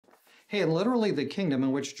Hey, and literally the kingdom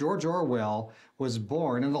in which George Orwell was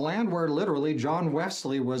born, and the land where literally John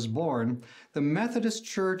Wesley was born, the Methodist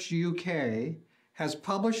Church UK has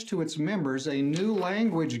published to its members a new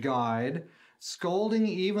language guide, scolding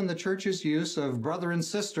even the church's use of brother and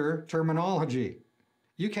sister terminology.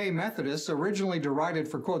 UK Methodists, originally derided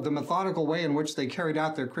for, quote, the methodical way in which they carried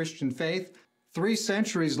out their Christian faith, 3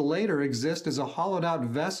 centuries later exist as a hollowed-out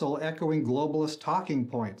vessel echoing globalist talking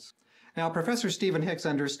points. Now, Professor Stephen Hicks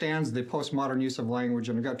understands the postmodern use of language,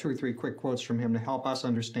 and I've got 2 or 3 quick quotes from him to help us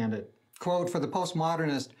understand it. Quote, for the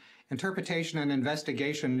postmodernist, interpretation and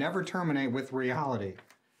investigation never terminate with reality.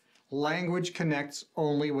 Language connects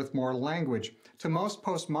only with more language. To most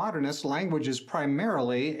postmodernists, language is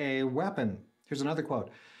primarily a weapon. Here's another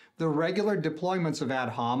quote. The regular deployments of ad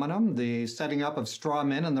hominem, the setting up of straw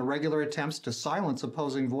men, and the regular attempts to silence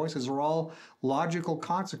opposing voices are all logical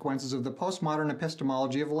consequences of the postmodern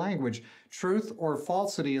epistemology of language. Truth or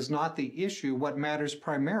falsity is not the issue. What matters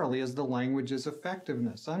primarily is the language's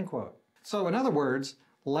effectiveness, unquote. So in other words,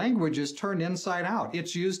 language is turned inside out.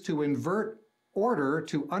 It's used to invert order,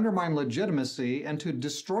 to undermine legitimacy, and to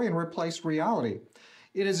destroy and replace reality.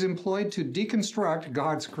 It is employed to deconstruct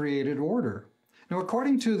God's created order. Now,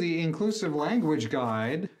 according to the Inclusive Language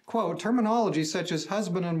Guide, quote, terminology such as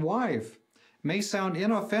husband and wife may sound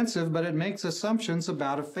inoffensive, but it makes assumptions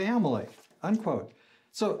about a family, unquote.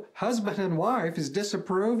 So husband and wife is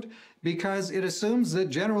disapproved because it assumes that,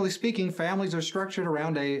 generally speaking, families are structured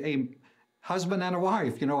around a husband and a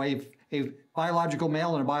wife, a biological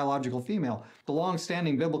male and a biological female. The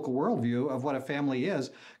long-standing biblical worldview of what a family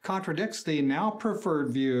is contradicts the now preferred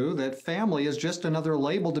view that family is just another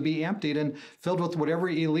label to be emptied and filled with whatever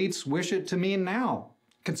elites wish it to mean now.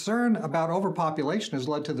 Concern about overpopulation has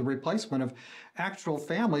led to the replacement of actual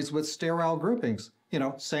families with sterile groupings.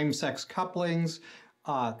 Same-sex couplings,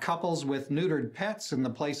 couples with neutered pets in the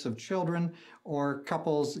place of children, or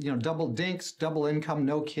couples, double dinks, double income,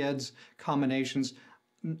 no kids combinations.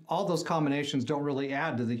 All those combinations don't really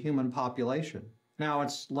add to the human population. Now,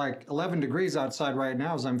 it's like 11 degrees outside right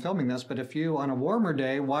now as I'm filming this, but if you, on a warmer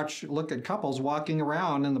day, look at couples walking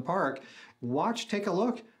around in the park, take a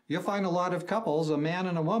look. You'll find a lot of couples, a man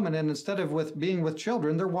and a woman, and instead of being with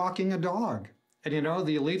children, they're walking a dog. And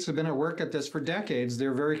the elites have been at work at this for decades.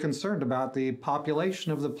 They're very concerned about the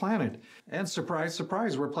population of the planet. And surprise,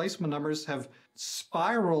 surprise, replacement numbers have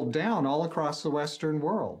spiraled down all across the Western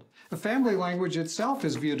world. The family language itself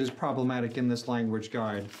is viewed as problematic in this language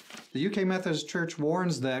guide. The UK Methodist Church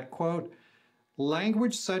warns that, quote,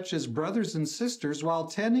 language such as brothers and sisters, while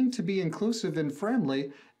tending to be inclusive and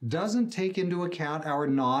friendly, doesn't take into account our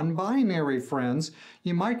non-binary friends.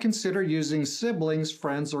 You might consider using siblings,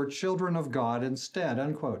 friends, or children of God instead,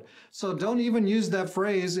 unquote. So don't even use that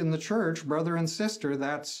phrase in the church, brother and sister.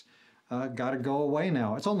 That's got to go away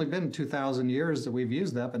now. It's only been 2,000 years that we've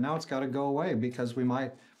used that, but now it's got to go away because we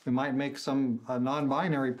might make some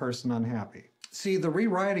non-binary person unhappy. See, the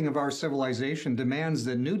rewriting of our civilization demands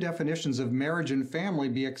that new definitions of marriage and family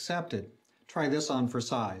be accepted. Try this on for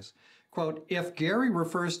size. Quote, if Gary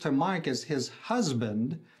refers to Mike as his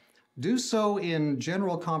husband, do so in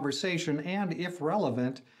general conversation and, if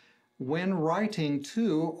relevant, when writing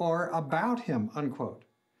to or about him, unquote.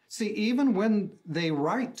 See, even when they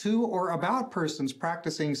write to or about persons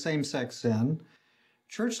practicing same-sex sin,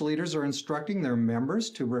 church leaders are instructing their members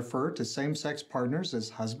to refer to same-sex partners as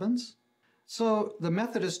husbands. So the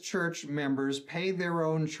Methodist Church members pay their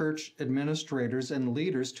own church administrators and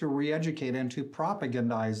leaders to re-educate and to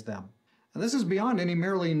propagandize them. And this is beyond any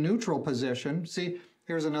merely neutral position. See,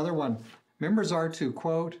 here's another one. Members are to,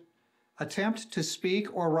 quote, attempt to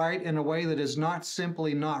speak or write in a way that is not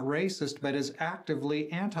simply not racist, but is actively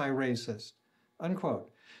anti-racist, unquote.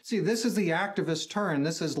 See, this is the activist turn.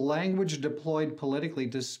 This is language deployed politically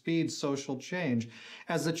to speed social change.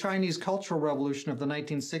 As the Chinese Cultural Revolution of the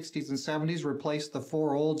 1960s and 70s replaced the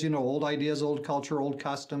 4 olds, old ideas, old culture, old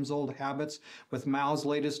customs, old habits, with Mao's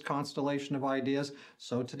latest constellation of ideas,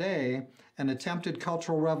 so today, an attempted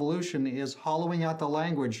cultural revolution is hollowing out the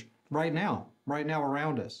language right now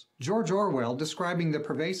around us. George Orwell, describing the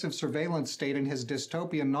pervasive surveillance state in his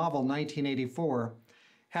dystopian novel 1984,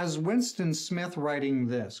 has Winston Smith writing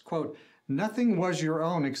this, quote, nothing was your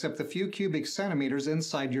own except the few cubic centimeters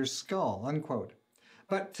inside your skull, unquote.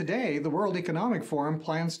 But today, the World Economic Forum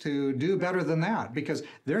plans to do better than that because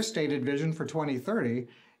their stated vision for 2030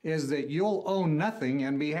 is that you'll own nothing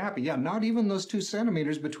and be happy. Yeah, not even those 2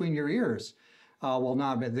 centimeters between your ears will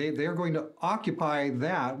not be. They're going to occupy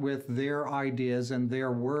that with their ideas and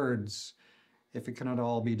their words, if it cannot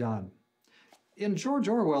all be done. In George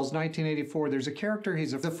Orwell's 1984, there's a character,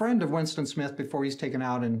 he's a friend of Winston Smith before he's taken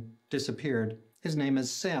out and disappeared. His name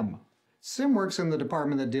is Sim. Sim works in the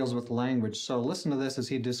department that deals with language, so listen to this as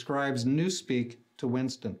he describes Newspeak to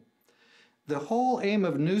Winston. The whole aim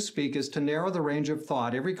of Newspeak is to narrow the range of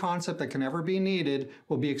thought. Every concept that can ever be needed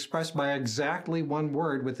will be expressed by exactly one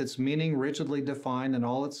word with its meaning rigidly defined and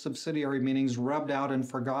all its subsidiary meanings rubbed out and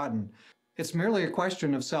forgotten. It's merely a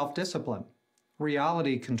question of self-discipline,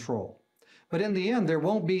 reality control. But in the end, there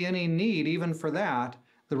won't be any need even for that.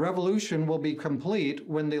 The revolution will be complete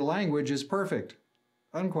when the language is perfect,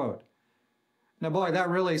 unquote. Now, boy, that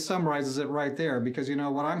really summarizes it right there, because, you know,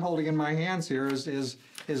 what I'm holding in my hands here is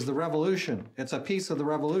the revolution. It's a piece of the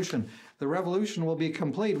revolution. The revolution will be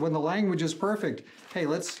complete when the language is perfect. Hey,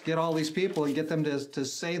 let's get all these people and get them to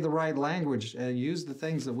say the right language, use the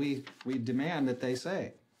things that we demand that they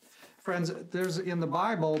say. Friends, there's in the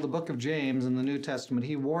Bible, the book of James in the New Testament,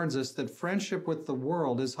 he warns us that friendship with the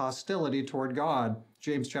world is hostility toward God,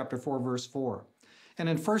 James chapter 4, verse 4. And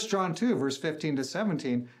in 1 John 2, verse 15 to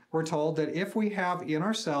 17, we're told that if we have in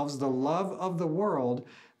ourselves the love of the world,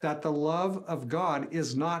 that the love of God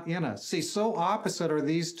is not in us. See, so opposite are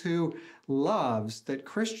these two loves that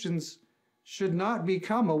Christians should not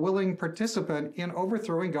become a willing participant in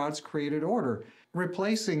overthrowing God's created order,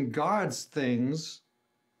 replacing God's things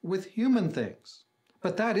with human things.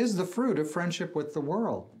 But that is the fruit of friendship with the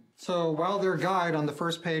world. So while their guide on the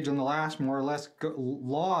first page and the last more or less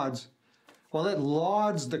lauds, well, it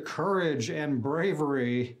lauds the courage and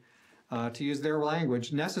bravery, to use their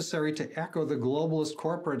language, necessary to echo the globalist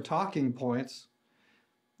corporate talking points,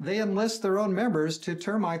 they enlist their own members to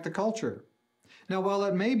termite the culture. Now, while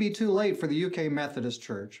it may be too late for the UK Methodist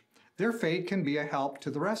Church, their fate can be a help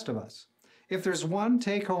to the rest of us. If there's one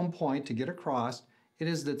take-home point to get across, it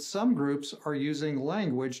is that some groups are using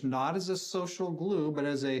language not as a social glue, but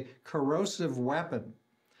as a corrosive weapon.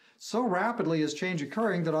 So rapidly is change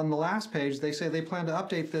occurring that on the last page, they say they plan to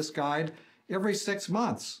update this guide every 6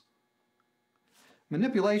 months.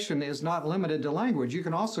 Manipulation is not limited to language. You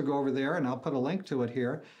can also go over there, and I'll put a link to it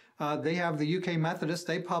here. They have the UK Methodists.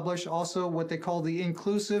 They publish also what they call the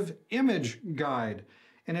Inclusive Image Guide.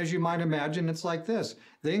 And as you might imagine, it's like this.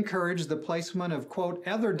 They encourage the placement of, quote,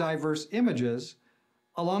 other diverse images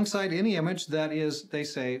alongside any image that is, they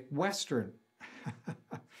say, Western.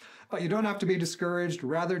 But you don't have to be discouraged.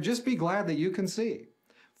 Rather, just be glad that you can see.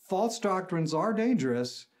 False doctrines are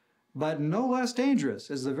dangerous, but no less dangerous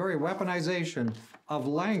is the very weaponization of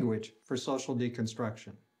language for social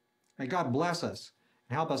deconstruction. May God bless us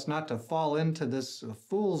and help us not to fall into this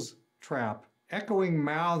fool's trap, echoing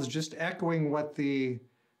mouths, just echoing what the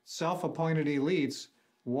self-appointed elites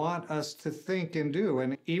want us to think and do,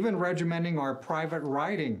 and even regimenting our private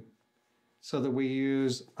writing so that we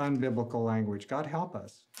use unbiblical language. God help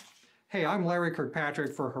us. Hey, I'm Larry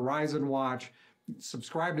Kirkpatrick for Horizon Watch.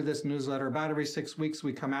 Subscribe to this newsletter. About every 6 weeks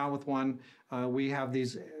we come out with one. We have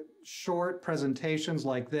these short presentations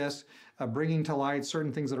like this, bringing to light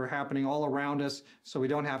certain things that are happening all around us, so we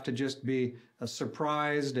don't have to just be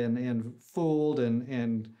surprised and fooled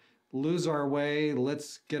and lose our way.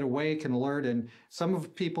 Let's get awake and alert. And some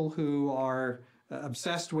of people who are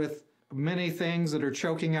obsessed with many things that are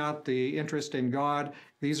choking out the interest in God,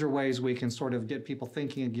 these are ways we can sort of get people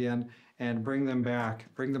thinking again and bring them back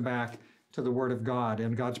to the Word of God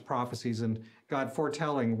and God's prophecies and God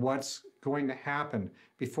foretelling what's going to happen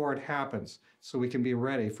before it happens so we can be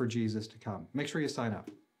ready for Jesus to come. Make sure you sign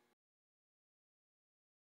up.